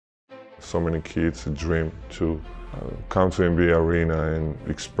So many kids dream to come to NBA arena and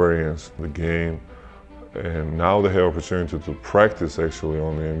experience the game. And now they have opportunity to practice actually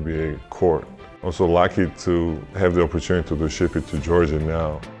on the NBA court. I'm so lucky to have the opportunity to ship it to Georgia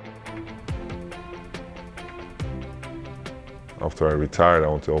now. After I retired, I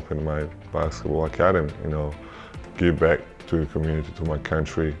want to open my basketball academy, give back to the community, to my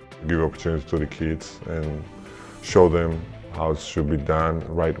country, give opportunity to the kids and show them how it should be done the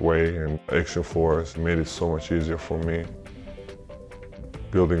right way. And Action Force made it so much easier for me.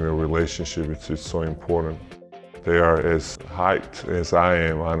 Building a relationship is so important. They are as hyped as I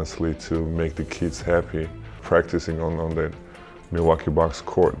am, honestly, to make the kids happy. Practicing on that Milwaukee Bucks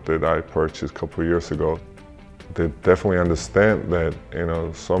court that I purchased a couple of years ago. They definitely understand that,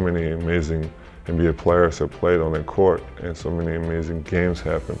 so many amazing NBA players have played on that court and so many amazing games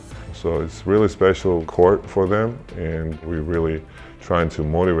happen. So it's really special court for them, and we're really trying to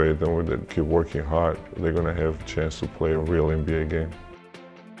motivate them with it, keep working hard. They're gonna have a chance to play a real NBA game.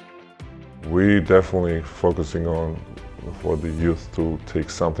 We definitely focusing on for the youth to take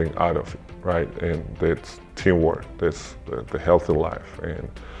something out of it, right? And that's teamwork, that's the healthy life, and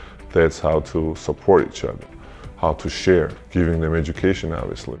that's how to support each other, how to share, giving them education,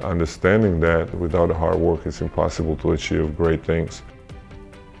 obviously. Understanding that without the hard work, it's impossible to achieve great things.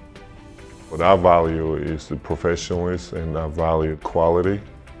 What I value is the professionalism, and I value quality,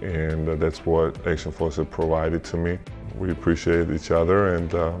 and that's what Action Force has provided to me. We appreciate each other, and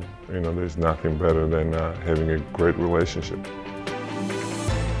there's nothing better than having a great relationship.